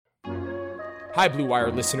Hi, Blue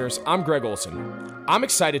Wire listeners. I'm Greg Olson. I'm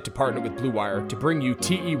excited to partner with Blue Wire to bring you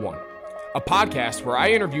TE1, a podcast where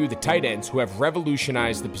I interview the tight ends who have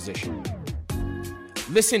revolutionized the position.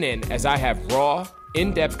 Listen in as I have raw,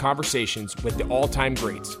 in-depth conversations with the all-time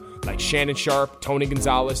greats like Shannon Sharpe, Tony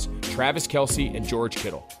Gonzalez, Travis Kelce, and George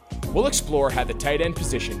Kittle. We'll explore how the tight end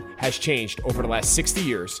position has changed over the last 60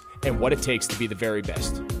 years and what it takes to be the very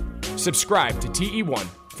best. Subscribe to TE1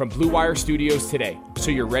 from Blue Wire Studios today so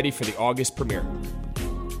you're ready for the August premiere.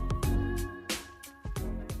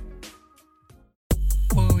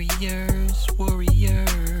 Warriors,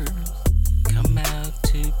 come out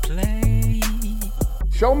to play.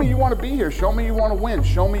 Show me you want to be here. Show me you want to win.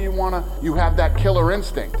 Show me you have that killer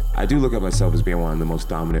instinct. I do look at myself as being one of the most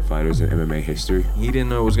dominant fighters in MMA history. He didn't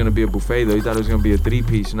know it was going to be a buffet, though. He thought it was going to be a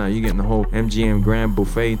three-piece. Now you're getting the whole MGM Grand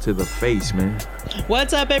Buffet to the face, man.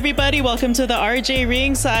 What's up, everybody? Welcome to the RJ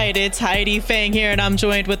Ringside. It's Heidi Fang here, and I'm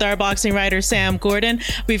joined with our boxing writer, Sam Gordon.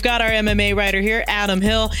 We've got our MMA writer here, Adam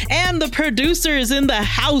Hill, and the producers in the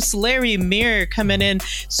house, Larry Meir, coming in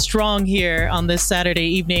strong here on this Saturday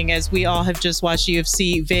evening as we all have just watched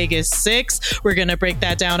UFC Vegas 6. We're going to break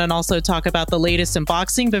that down and also talk about the latest in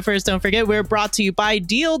boxing. But first, don't forget, we're brought to you by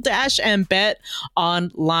Deal-and-Bet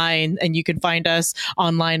Online, and you can find us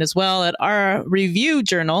online as well at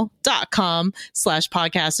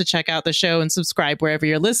ourreviewjournal.com/podcast to check out the show and subscribe wherever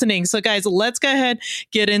you're listening. So guys, let's go ahead,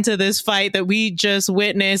 get into this fight that we just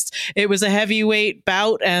witnessed. It was a heavyweight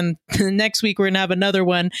bout, and next week we're going to have another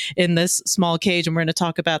one in this small cage, and we're going to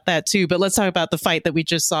talk about that too. But let's talk about the fight that we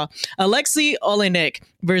just saw. Alexei Oleinik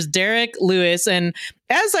versus Derek Lewis. And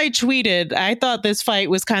as I tweeted, I thought this fight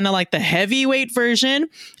was kind of like the heavyweight version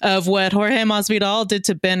of what Jorge Masvidal did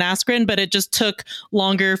to Ben Askren, but it just took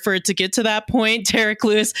longer for it to get to that point. Derek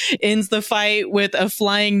Lewis ends the fight with a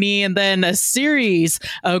flying knee and then a series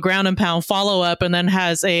of ground and pound follow-up, and then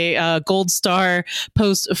has a gold star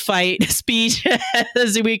post-fight speech,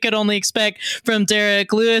 as we could only expect from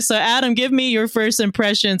Derek Lewis. So Adam, give me your first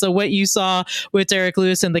impressions of what you saw with Derek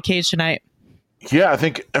Lewis in the cage tonight. Yeah, I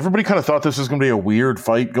think everybody kind of thought this was going to be a weird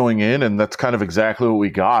fight going in, and that's kind of exactly what we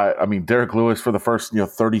got. I mean, Derek Lewis for the first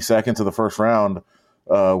 30 seconds of the first round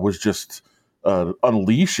was just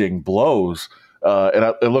unleashing blows,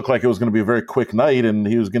 and it looked like it was going to be a very quick night, and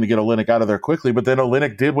he was going to get Oleinik out of there quickly. But then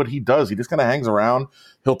Oleinik did what he does. He just kind of hangs around.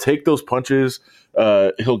 He'll take those punches,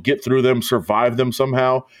 he'll get through them, survive them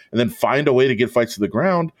somehow, and then find a way to get fights to the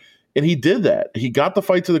ground. And he did that. He got the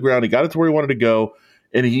fight to the ground. He got it to where he wanted to go.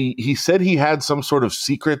 And he said he had some sort of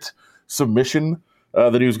secret submission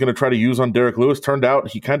that he was going to try to use on Derek Lewis. Turned out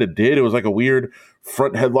he kind of did. It was like a weird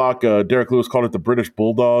front headlock. Derek Lewis called it the British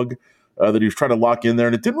Bulldog that he was trying to lock in there.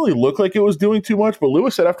 And it didn't really look like it was doing too much. But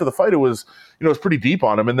Lewis said after the fight it was pretty deep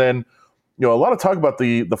on him. And then a lot of talk about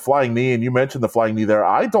the flying knee. And you mentioned the flying knee there.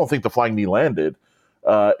 I don't think the flying knee landed.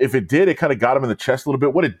 If it did, it kind of got him in the chest a little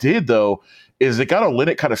bit. What it did, though, is it got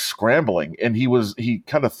Oleinik kind of scrambling. And he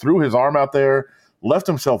kind of threw his arm out there, left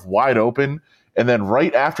himself wide open, and then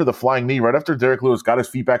right after the flying knee, right after Derek Lewis got his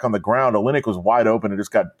feet back on the ground, Oleinik was wide open and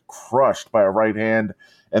just got crushed by a right hand.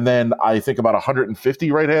 And then I think about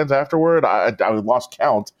 150 right hands afterward. I lost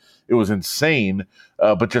count. It was insane,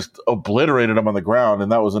 but just obliterated him on the ground,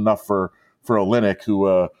 and that was enough for Oleinik,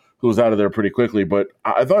 who was out of there pretty quickly. But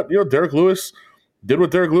I thought Derek Lewis did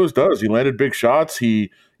what Derek Lewis does. He landed big shots.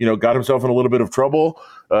 He got himself in a little bit of trouble.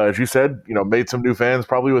 As you said, made some new fans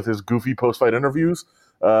probably with his goofy post-fight interviews.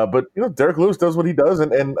 But Derek Lewis does what he does.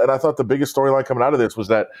 And I thought the biggest storyline coming out of this was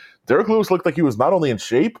that Derek Lewis looked like he was not only in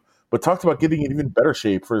shape, but talked about getting in even better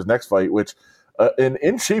shape for his next fight, which an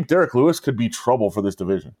in-shape Derek Lewis could be trouble for this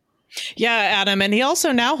division. Yeah, Adam. And he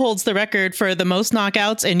also now holds the record for the most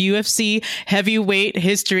knockouts in UFC heavyweight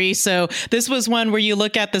history. So this was one where you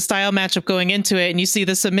look at the style matchup going into it and you see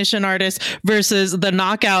the submission artist versus the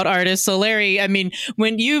knockout artist. So Larry, I mean,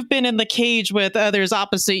 when you've been in the cage with others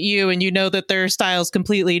opposite you and you know that their style is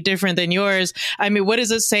completely different than yours, I mean, what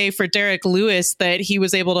does it say for Derek Lewis that he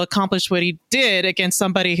was able to accomplish what he did against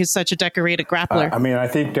somebody who's such a decorated grappler? I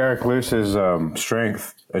think Derek Lewis's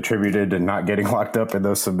strength attributed to not getting locked up in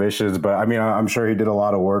those submissions. But I mean, I'm sure he did a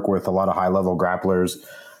lot of work with a lot of high-level grapplers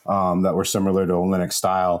that were similar to Oleinik's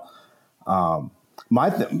style.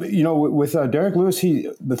 With Derek Lewis,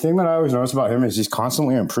 the thing that I always notice about him is he's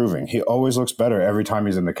constantly improving. He always looks better every time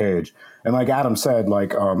he's in the cage. And like Adam said,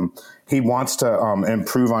 he wants to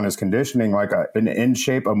improve on his conditioning. Like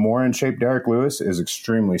a more in shape Derek Lewis is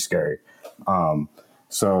extremely scary.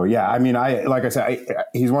 So yeah, I mean,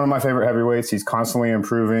 he's one of my favorite heavyweights. He's constantly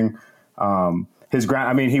improving.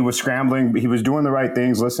 He was scrambling. He was doing the right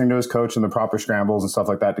things, listening to his coach and the proper scrambles and stuff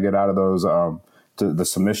like that to get out of those the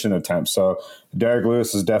submission attempts. So Derek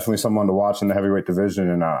Lewis is definitely someone to watch in the heavyweight division,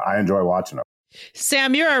 and I enjoy watching him.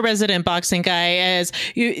 Sam, you're our resident boxing guy. As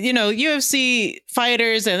you know, UFC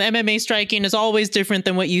fighters and MMA striking is always different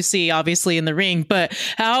than what you see, obviously, in the ring. But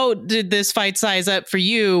how did this fight size up for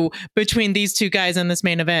you between these two guys in this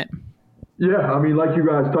main event? Yeah, I mean, like you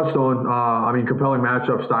guys touched on, compelling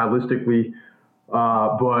matchup stylistically.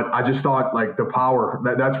 But I just thought, like, the power,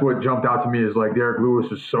 that's what jumped out to me, is like Derek Lewis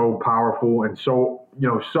is so powerful and so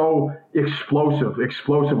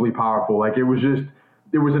explosively powerful. Like, it was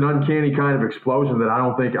an uncanny kind of explosion that I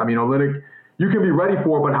don't think, Oleinik, you can be ready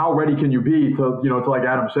for, but how ready can you be to like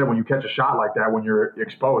Adam said, when you catch a shot like that, when you're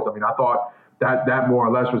exposed? I mean, I thought that more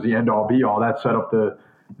or less was the end all be all. That set up the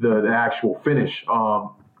actual finish.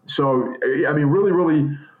 Really,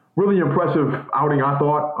 really, really impressive outing, I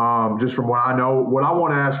thought, just from what I know. What I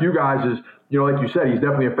want to ask you guys is, like you said, he's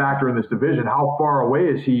definitely a factor in this division. How far away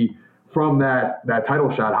is he from that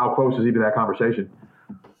title shot? How close is he to that conversation?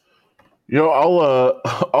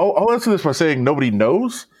 I'll answer this by saying nobody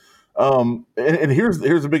knows. And here's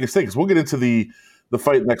the biggest thing, because we'll get into the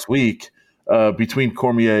fight next week between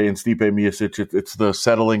Cormier and Stipe Miocic. It's the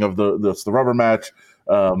settling of the rubber match.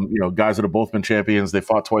 Guys that have both been champions. They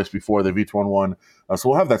fought twice before. They've each won one. So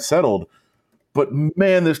we'll have that settled. But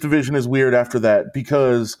man, this division is weird after that,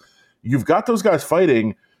 because you've got those guys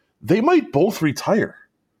fighting. They might both retire.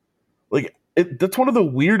 Like, that's one of the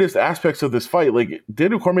weirdest aspects of this fight. Like,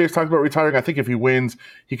 Daniel Cormier's talked about retiring. I think if he wins,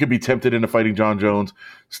 he could be tempted into fighting John Jones.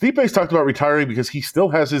 Stipe's talked about retiring because he still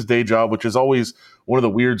has his day job, which is always one of the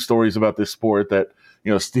weird stories about this sport, that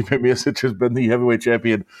Stipe Miocic has been the heavyweight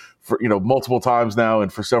champion for multiple times now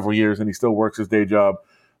and for several years, and he still works his day job.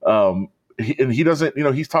 He doesn't.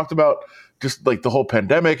 He's talked about just like the whole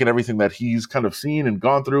pandemic and everything that he's kind of seen and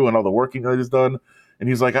gone through, and all the working that he's done. And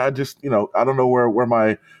he's like, I don't know where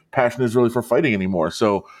my passion is really for fighting anymore.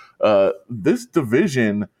 So this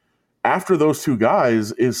division, after those two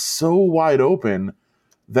guys, is so wide open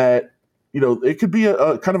that it could be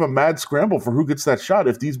a kind of a mad scramble for who gets that shot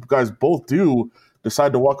if these guys both do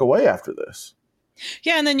decide to walk away after this.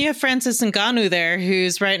 Yeah, and then you have Francis Ngannou there,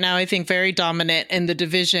 who's right now, I think, very dominant in the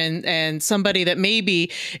division, and somebody that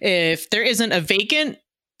maybe, if there isn't a vacant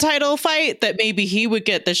title fight, that maybe he would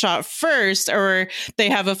get the shot first, or they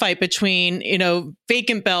have a fight between,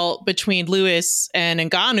 vacant belt between Lewis and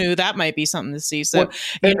Ngannou. That might be something to see. So,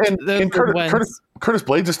 Curtis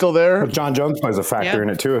Blades is still there. But John Jones plays a factor in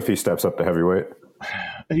it too if he steps up to heavyweight.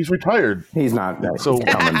 He's retired. He's not. So he's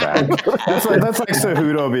coming back. That's like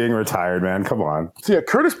Cejudo being retired, man. Come on. So yeah,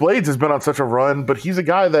 Curtis Blades has been on such a run, but he's a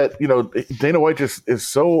guy that Dana White just is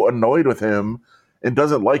so annoyed with him and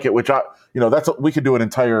doesn't like it. Which we could do an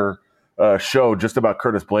entire show just about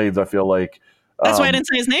Curtis Blades. I feel like that's why I didn't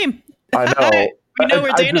say his name. I know. We know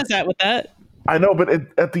where Dana's at with that. I know, but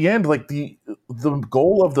at the end, like the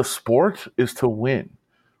goal of the sport is to win.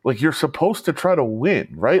 Like, you're supposed to try to win,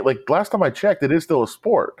 right? Like, last time I checked, it is still a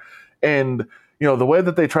sport. And, the way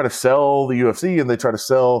that they try to sell the UFC and they try to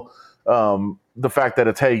sell the fact that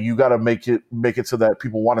it's, hey, you got to make it so that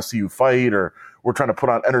people want to see you fight, or we're trying to put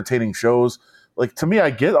on entertaining shows. Like, to me, I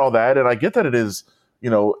get all that. And I get that it is,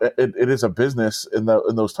 it is a business in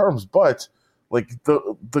those terms. But, like,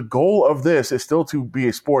 the goal of this is still to be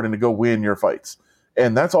a sport and to go win your fights.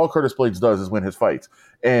 And that's all Curtis Blades does, is win his fights.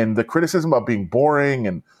 And the criticism about being boring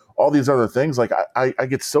and all these other things, like, I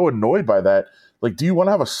get so annoyed by that. Like, do you want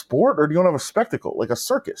to have a sport, or do you want to have a spectacle, like a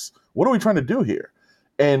circus? What are we trying to do here?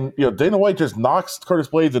 And, Dana White just knocks Curtis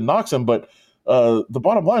Blades and knocks him. But the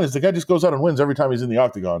bottom line is the guy just goes out and wins every time he's in the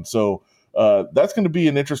octagon. So that's going to be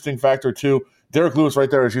an interesting factor too. Derek Lewis right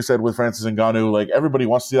there, as you said, with Francis Ngannou, like, everybody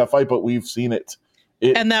wants to see that fight, but we've seen it.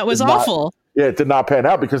 And that was awful. It did not pan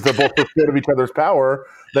out because they're both so scared of each other's power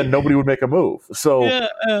that nobody would make a move. So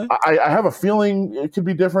I have a feeling it could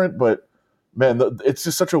be different, but man, it's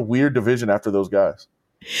just such a weird division after those guys.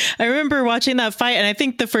 I remember watching that fight, and I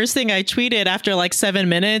think the first thing I tweeted after like 7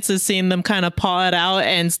 minutes is seeing them kind of paw it out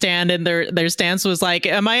and stand in their stance was like,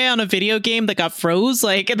 am I on a video game that got froze?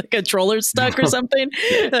 Like the controller's stuck or something?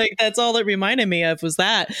 Like, that's all it reminded me of was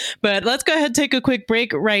that. But let's go ahead and take a quick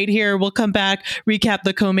break right here. We'll come back, recap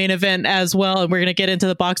the co-main event as well. And we're going to get into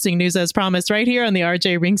the boxing news as promised right here on the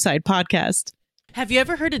RJ Ringside Podcast. Have you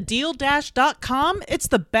ever heard of DealDash.com? It's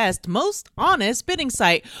the best, most honest bidding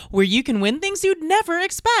site where you can win things you'd never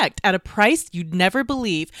expect at a price you'd never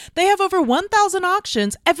believe. They have over 1,000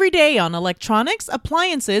 auctions every day on electronics,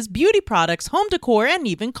 appliances, beauty products, home decor, and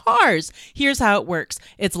even cars. Here's how it works.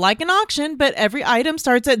 It's like an auction, but every item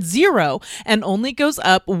starts at 0 and only goes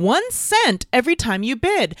up 1 cent every time you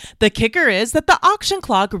bid. The kicker is that the auction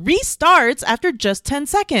clock restarts after just 10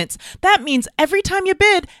 seconds. That means every time you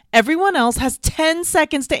bid, everyone else has 10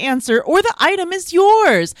 seconds to answer or the item is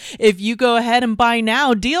yours. If you go ahead and buy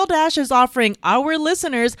now, DealDash is offering our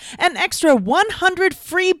listeners an extra 100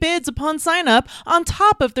 free bids upon sign up on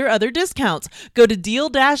top of their other discounts. Go to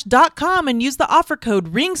DealDash.com and use the offer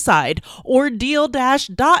code RINGSIDE or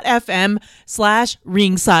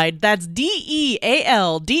DealDash.fm/ringside. That's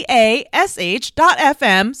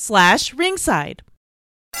DealDash.fm/ringside.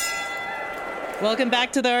 Welcome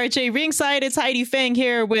back to the RHA Ringside. It's Heidi Fang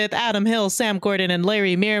here with Adam Hill, Sam Gordon, and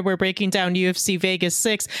Larry Meir. We're breaking down UFC Vegas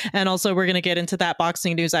 6, and also we're going to get into that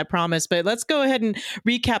boxing news, I promise. But let's go ahead and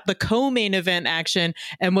recap the co-main event action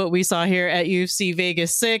and what we saw here at UFC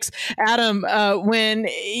Vegas 6. Adam, when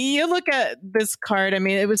you look at this card, I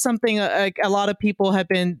mean, it was something a lot of people have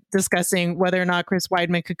been discussing, whether or not Chris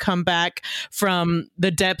Weidman could come back from the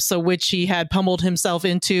depths of which he had pummeled himself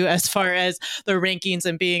into as far as the rankings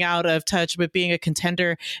and being out of touch with being a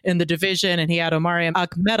contender in the division, and he had Omari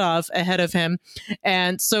Akhmedov ahead of him.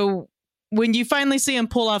 And so when you finally see him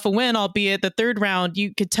pull off a win, albeit the third round,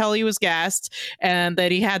 you could tell he was gassed and that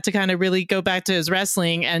he had to kind of really go back to his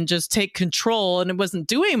wrestling and just take control, and it wasn't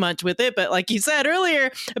doing much with it. But like you said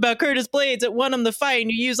earlier about Curtis Blaydes, it won him the fight and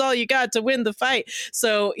you use all you got to win the fight.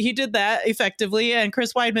 So he did that effectively, and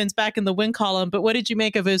Chris Weidman's back in the win column. But what did you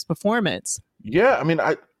make of his performance? Yeah, I mean,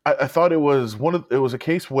 I thought it was a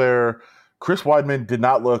case where Chris Weidman did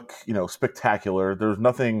not look, spectacular. There's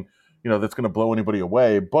nothing, that's going to blow anybody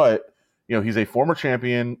away. But, he's a former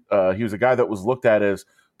champion. He was a guy that was looked at as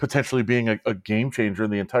potentially being a game changer in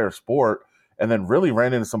the entire sport, and then really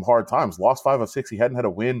ran into some hard times. Lost 5 of 6. He hadn't had a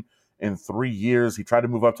win in 3 years. He tried to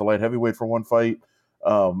move up to light heavyweight for one fight.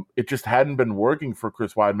 It just hadn't been working for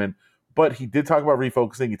Chris Weidman. But he did talk about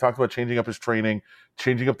refocusing. He talked about changing up his training,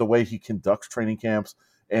 changing up the way he conducts training camps,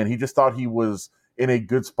 and he just thought he was in a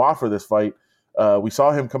good spot for this fight. We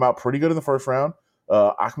saw him come out pretty good in the first round.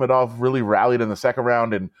 Akhmedov really rallied in the second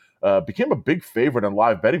round and became a big favorite in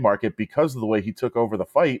live betting market because of the way he took over the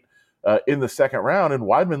fight in the second round. And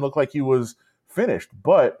Weidman looked like he was finished,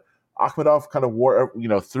 but Akhmedov kind of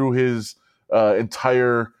threw his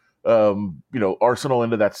entire arsenal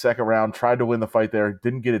into that second round, tried to win the fight there,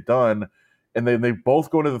 didn't get it done. And then they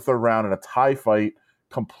both go into the third round in a tie fight,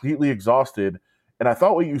 completely exhausted. And I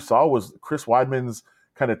thought what you saw was Chris Weidman's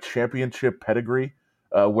kind of championship pedigree,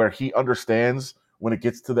 where he understands when it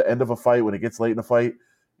gets to the end of a fight, when it gets late in a fight,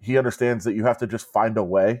 he understands that you have to just find a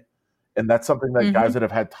way. And that's something that guys that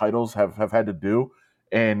have had titles have had to do.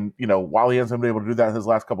 And, while he hasn't been able to do that in his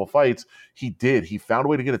last couple of fights, he did. He found a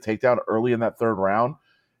way to get a takedown early in that third round.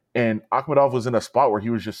 And Akhmedov was in a spot where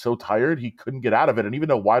he was just so tired, he couldn't get out of it. And even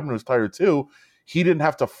though Weidman was tired too, he didn't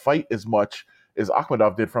have to fight as much as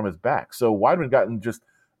Akhmedov did from his back. So Weidman got in just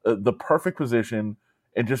the perfect position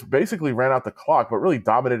and just basically ran out the clock, but really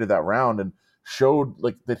dominated that round and showed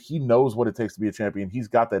that he knows what it takes to be a champion. He's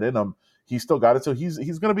got that in him. He's still got it. So he's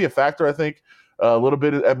going to be a factor, I think, a little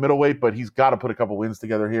bit at middleweight, but he's got to put a couple wins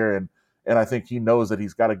together here. And I think he knows that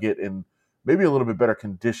he's got to get in maybe a little bit better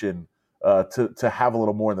condition to have a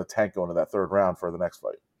little more in the tank going to that third round for the next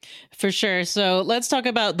fight. For sure. So let's talk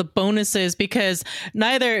about the bonuses, because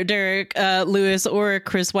neither Derek Lewis or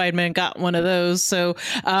Chris Weidman got one of those. So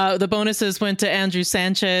the bonuses went to Andrew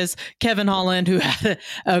Sanchez, Kevin Holland, who had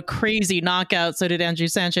a crazy knockout. So did Andrew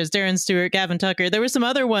Sanchez, Darren Stewart, Gavin Tucker. There were some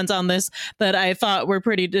other ones on this that I thought were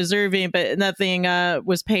pretty deserving, but nothing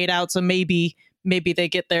was paid out. So maybe they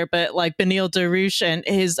get there, but like Beneil Dariush and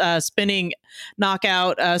his spinning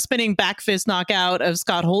back fist knockout of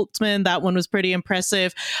Scott Holtzman, that one was pretty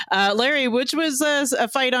impressive. Larry, which was a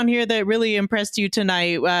fight on here that really impressed you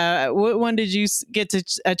tonight? What one did you get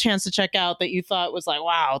a chance to check out that you thought was like,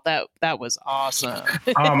 wow, that was awesome?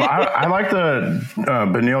 I like the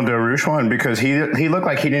Beneil Dariush one because he looked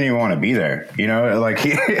like he didn't even want to be there. He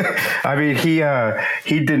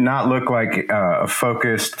did not look like a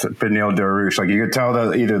focused Beneil Dariush. Like, you could tell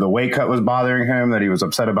that either the weight cut was bothering him, that he was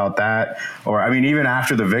upset about that, or even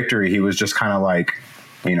after the victory, he was just kind of like,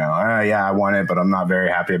 yeah, I won it, but I'm not very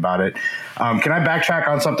happy about it. Can I backtrack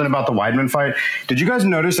on something about the Weidman fight? Did you guys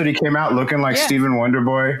notice that he came out looking like Stephen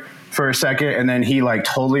Wonderboy for a second, and then he like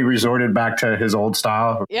totally resorted back to his old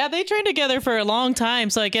style. Yeah, they trained together for a long time.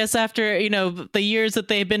 So I guess after, the years that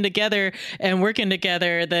they've been together and working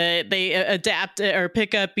together, they adapt or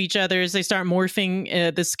pick up each other's, they start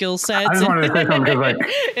morphing the skill sets. I just wanted to say something because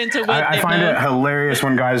into what I find it hilarious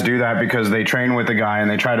when guys do that because they train with a guy and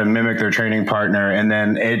they try to mimic their training partner, and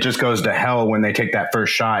then it just goes to hell when they take that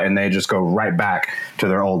first shot and they just go right back to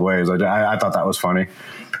their old ways. I thought that was funny.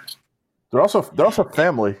 They're also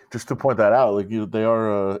family. Just to point that out, they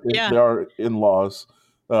are in-laws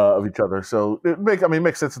of each other. So it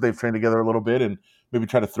makes sense that they've trained together a little bit and maybe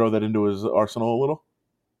try to throw that into his arsenal a little.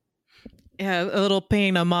 Yeah, a little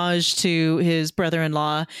paying homage to his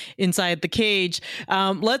brother-in-law inside the cage.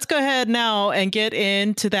 Let's go ahead now and get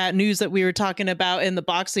into that news that we were talking about in the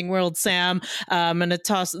boxing world, Sam. I'm going to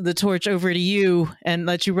toss the torch over to you and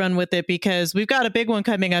let you run with it because we've got a big one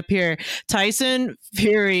coming up here. Tyson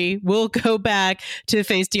Fury will go back to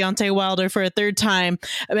face Deontay Wilder for a third time.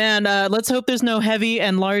 Man, let's hope there's no heavy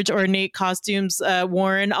and large ornate costumes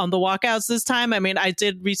worn on the walkouts this time. I mean, I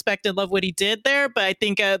did respect and love what he did there, but I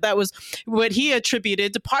think that was what he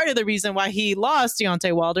attributed to part of the reason why he lost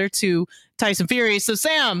Deontay Wilder to Tyson Fury. So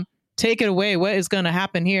Sam, take it away. What is going to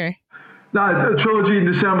happen here? No, a trilogy in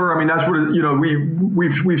December. I mean, that's what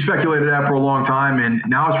we've speculated that for a long time, and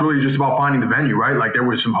now it's really just about finding the venue, right? Like there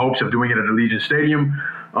was some hopes of doing it at Allegiant Stadium.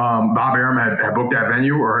 Bob Arum had booked that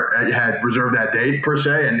venue or had reserved that date per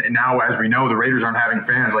se, and now, as we know, the Raiders aren't having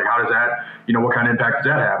fans. Like, how does that, what kind of impact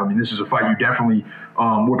does that have? I mean, this is a fight you definitely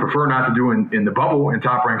would prefer not to do in the bubble, in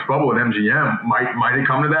Top Rank's bubble at MGM. Might it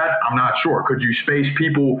come to that? I'm not sure. Could you space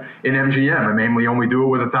people in MGM and mainly only do it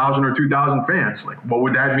with 1,000 or 2,000 fans? Like, what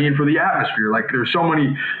would that mean for the atmosphere? Like, there's so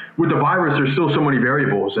many. With the virus, there's still so many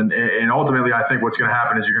variables, and ultimately, I think what's going to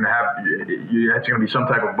happen is it's going to be some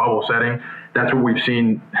type of bubble setting. That's what we've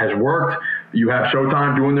seen has worked. You have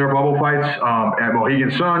Showtime doing their bubble fights at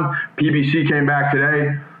Mohegan Sun. PBC came back today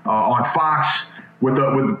on Fox with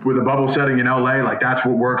a bubble setting in LA. Like that's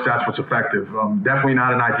what works. That's what's effective. Definitely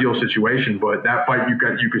not an ideal situation, but that fight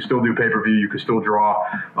you could still do pay-per-view. You could still draw,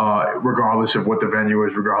 regardless of what the venue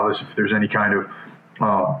is, regardless if there's any kind of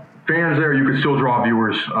fans there, you could still draw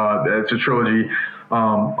viewers. It's a trilogy.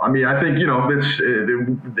 I mean, I think,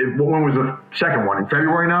 when was the second one? In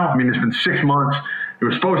February now? I mean, it's been 6 months. It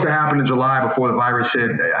was supposed to happen in July before the virus hit.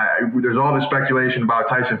 There's all this speculation about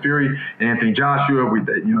Tyson Fury and Anthony Joshua.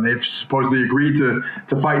 They've supposedly agreed to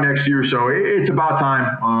fight next year. So it's about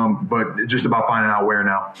time, but it's just about finding out where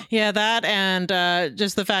now. Yeah, that and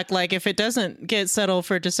just the fact, like, if it doesn't get settled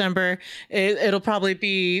for December, it'll probably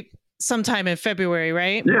be sometime in February,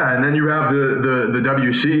 right? Yeah, and then you have the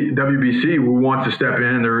WBC who wants to step in,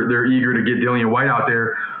 and they're eager to get Dillian White out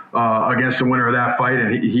there against the winner of that fight,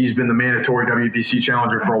 and he's been the mandatory WBC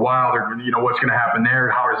challenger for a while. What's going to happen there?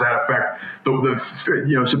 How does that affect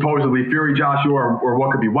the supposedly Fury Joshua or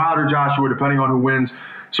what could be Wilder Joshua, depending on who wins?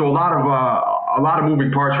 So a lot of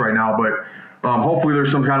moving parts right now, but hopefully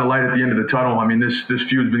there's some kind of light at the end of the tunnel. I mean, this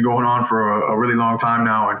feud's been going on for a really long time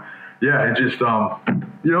now, and yeah, it just,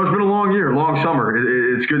 it's been a long year, long summer.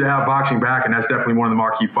 It's good to have boxing back, and that's definitely one of the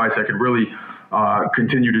marquee fights that could really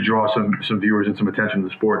continue to draw some viewers and some attention to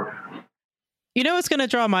the sport. You know what's going to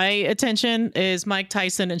draw my attention is Mike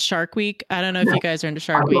Tyson and Shark Week. I don't know if you guys are into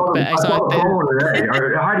Shark Week, but I saw it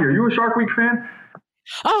there. Heidi, are you a Shark Week fan?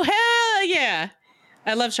 Oh, hell yeah.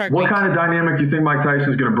 I love Shark Week. What kind of dynamic do you think Mike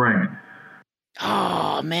Tyson's going to bring?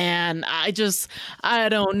 Oh man, I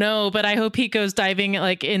don't know, but I hope he goes diving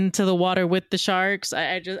like into the water with the sharks.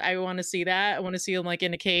 I want to see that. I want to see him like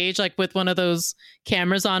in a cage, like with one of those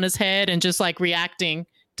cameras on his head and just like reacting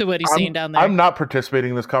to what he's seeing down there. I'm not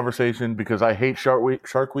participating in this conversation because I hate Shark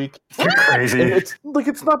Week. You're crazy. It's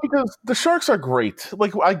not because the sharks are great.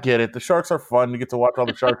 Like, I get it. The sharks are fun. You get to watch all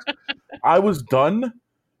the sharks. I was done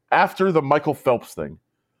after the Michael Phelps thing.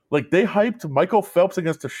 Like, they hyped Michael Phelps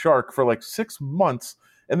against a shark for like 6 months,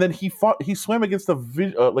 and then he swam against a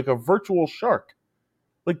virtual shark.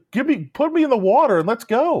 Like, put me in the water and let's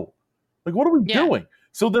go. Like, what are we doing?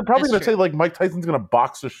 So they're probably going to say like Mike Tyson's going to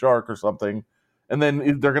box a shark or something, and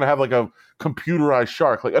then they're going to have like a computerized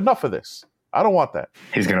shark. Like, enough of this. I don't want that.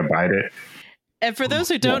 He's going to bite it. And for those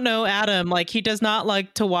who don't know Adam, like, he does not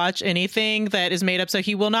like to watch anything that is made up. So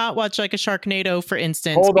he will not watch like a Sharknado, for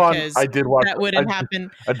instance. Hold on, I did watch. That wouldn't happen.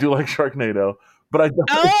 I do like Sharknado, but I don't.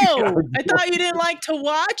 Oh, I thought you didn't like to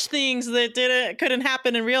watch things that couldn't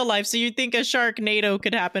happen in real life. So you think a Sharknado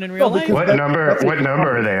could happen in real life? What number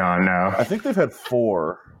are they on now? I think they've had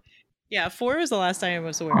 4. Yeah, 4 was the last time I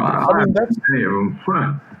was aware of. I mean,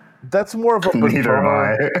 that's more of a neither am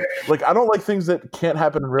I. Like, I don't like things that can't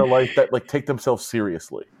happen in real life that like take themselves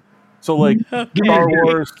seriously. So like Okay. Star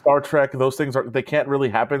Wars, Star Trek, those things they can't really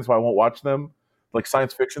happen, so I won't watch them. Like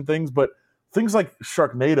science fiction things, but things like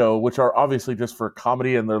Sharknado, which are obviously just for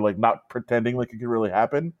comedy and they're like not pretending like it could really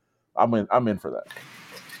happen, I'm in for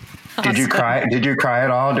that. Did you cry? Did you cry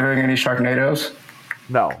at all during any Sharknadoes?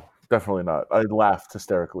 No, definitely not. I laughed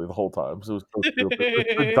hysterically the whole time. So it was stupid.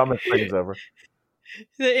 It's the dumbest things ever.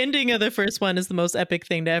 The ending of the first one is the most epic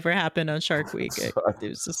thing to ever happen on Shark Week. It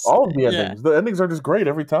was just, All of the endings. The endings are just great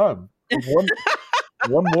every time.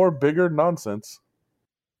 One more bigger nonsense.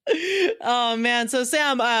 Oh man. So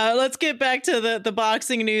Sam, let's get back to the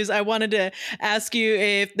boxing news. I wanted to ask you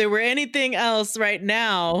if there were anything else right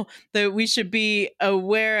now that we should be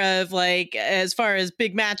aware of, like as far as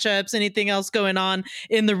big matchups, anything else going on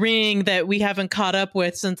in the ring that we haven't caught up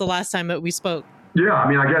with since the last time that we spoke. Yeah, I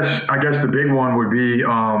mean, I guess the big one would be,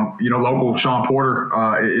 local Sean Porter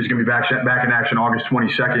is going to be back in action August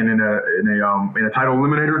 22nd in a title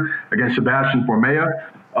eliminator against Sebastian Formella.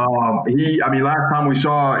 Last time we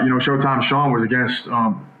saw, Showtime Sean was against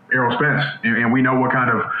Errol Spence, and we know what kind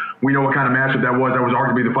of matchup that was. That was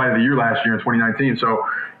arguably the fight of the year last year in 2019. So,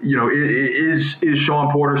 is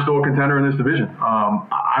Sean Porter still a contender in this division?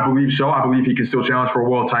 I believe so. I believe he can still challenge for a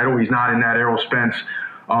world title. He's not in that Errol Spence,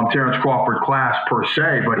 Terrence Crawford class per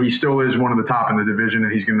se, but he still is one of the top in the division,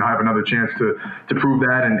 and he's going to have another chance to prove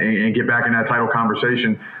that and get back in that title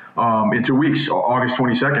conversation in 2 weeks, August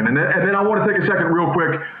 22nd. And then I want to take a second real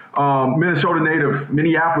quick.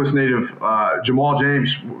 Minneapolis native Jamal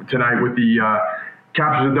James tonight with the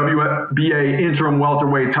captures the WBA interim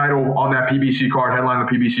welterweight title on that PBC card, headline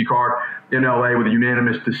the PBC card in LA with a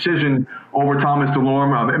unanimous decision over Thomas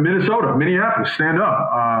DeLorme. Minneapolis, stand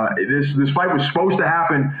up. This fight was supposed to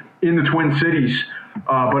happen in the Twin Cities,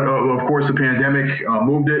 but of course the pandemic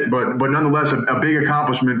moved it. But nonetheless, a big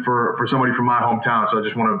accomplishment for somebody from my hometown. So I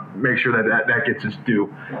just want to make sure that gets its due.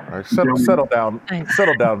 All right, settle down,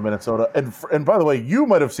 Minnesota. And by the way, you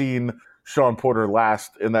might have seen Sean Porter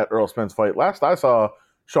last in that Errol Spence fight. Last I saw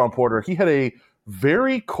Sean Porter, he had a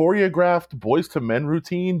very choreographed Boys to Men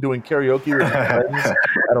routine doing karaoke with his friends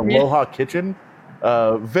at Aloha Kitchen.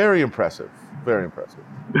 Very impressive. Very impressive.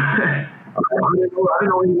 I didn't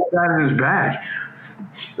know he had that in his bag.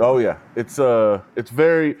 Oh yeah, it's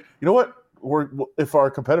very. You know what? If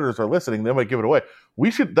our competitors are listening, they might give it away.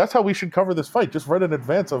 That's how we should cover this fight. Just right in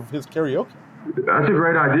advance of his karaoke. That's a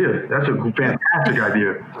great idea. That's a fantastic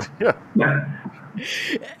idea. Yeah.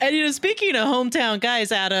 And speaking of hometown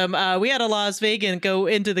guys, Adam, we had a Las Vegas go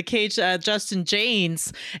into the cage, Justin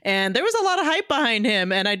James, and there was a lot of hype behind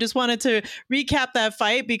him. And I just wanted to recap that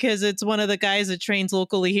fight because it's one of the guys that trains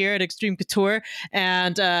locally here at Extreme Couture,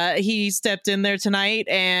 and he stepped in there tonight,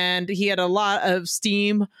 and he had a lot of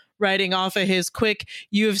steam riding off of his quick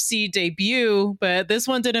UFC debut, but this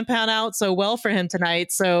one didn't pan out so well for him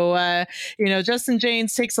tonight. So, Justin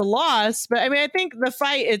James takes a loss, but I mean, I think the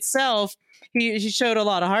fight itself, he showed a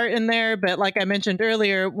lot of heart in there. But like I mentioned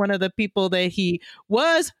earlier, one of the people that he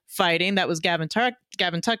was fighting, that was Gavin Tucker,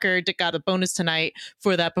 got a bonus tonight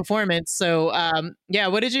for that performance. So,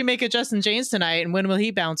 what did you make of Justin James tonight, and when will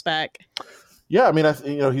he bounce back? Yeah, I mean,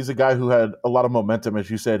 he's a guy who had a lot of momentum,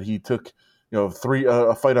 as you said. He took a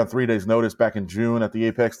fight on 3 days' notice back in June at the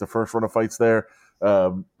Apex, the first run of fights there.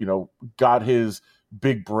 Got his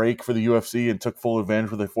big break for the UFC and took full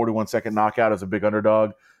advantage with a 41-second knockout as a big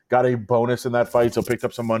underdog. Got a bonus in that fight, so picked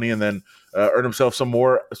up some money and then earned himself some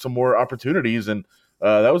more opportunities. And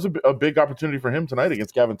that was a big opportunity for him tonight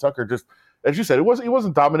against Gavin Tucker. Just as you said, he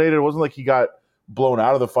wasn't dominated. It wasn't like he got blown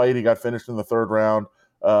out of the fight. He got finished in the third round.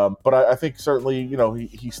 But I think certainly,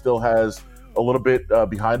 he still has a little bit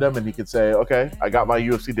behind him, and he could say, okay, I got my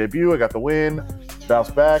UFC debut, I got the win,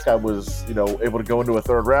 bounced back, I was able to go into a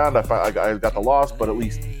third round, I got the loss, but at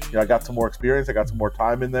least I got some more experience, I got some more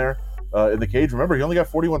time in there in the cage. Remember, he only got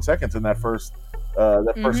 41 seconds in that first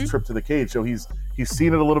trip to the cage, so he's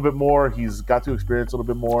seen it a little bit more, he's got to experience a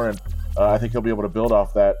little bit more, and I think he'll be able to build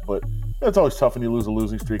off that. But it's always tough when you lose a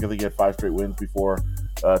losing streak. I think he had 5 straight wins before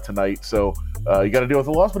tonight, so you got to deal with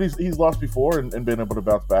the loss, but he's lost before and been able to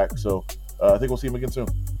bounce back, so I think we'll see him again soon.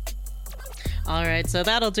 All right, so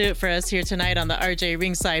that'll do it for us here tonight on the RJ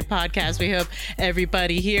Ringside Podcast. We hope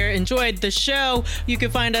everybody here enjoyed the show. You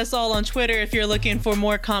can find us all on Twitter if you're looking for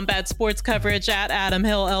more combat sports coverage at Adam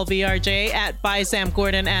Hill LVRJ, at by Sam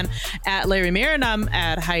Gordon, and at Larry Mirren. I'm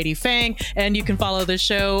at Heidi Fang, and you can follow the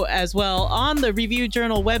show as well on the Review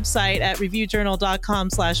Journal website at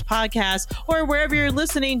reviewjournal.com/podcast, or wherever you're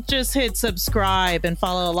listening, just hit subscribe and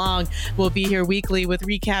follow along. We'll be here weekly with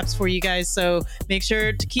recaps for you guys, so make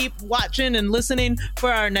sure to keep watching and listening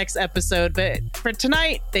for our next episode. But for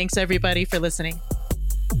tonight, thanks everybody for listening.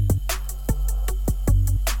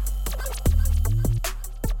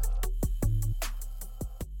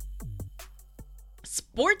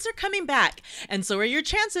 Sports are coming back, and so are your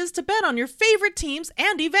chances to bet on your favorite teams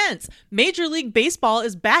and events. Major League Baseball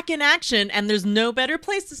is back in action, and there's no better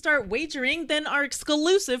place to start wagering than our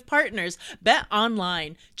exclusive partners, Bet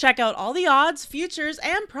Online. Check out all the odds, futures,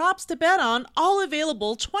 and props to bet on, all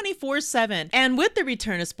available 24/7. And with the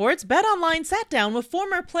return of sports, Bet Online sat down with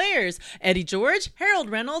former players Eddie George, Harold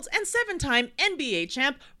Reynolds, and 7-time NBA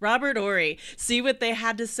champ Robert Horry. See what they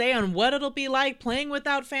had to say on what it'll be like playing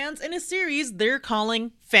without fans in a series they're calling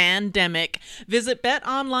Fandemic. Visit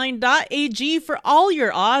betonline.ag for all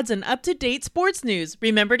your odds and up-to-date sports news.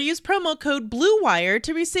 Remember to use promo code BlueWire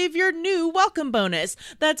to receive your new welcome bonus.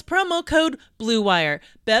 That's promo code BlueWire.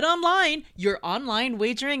 Bet Online, your online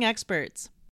wagering experts.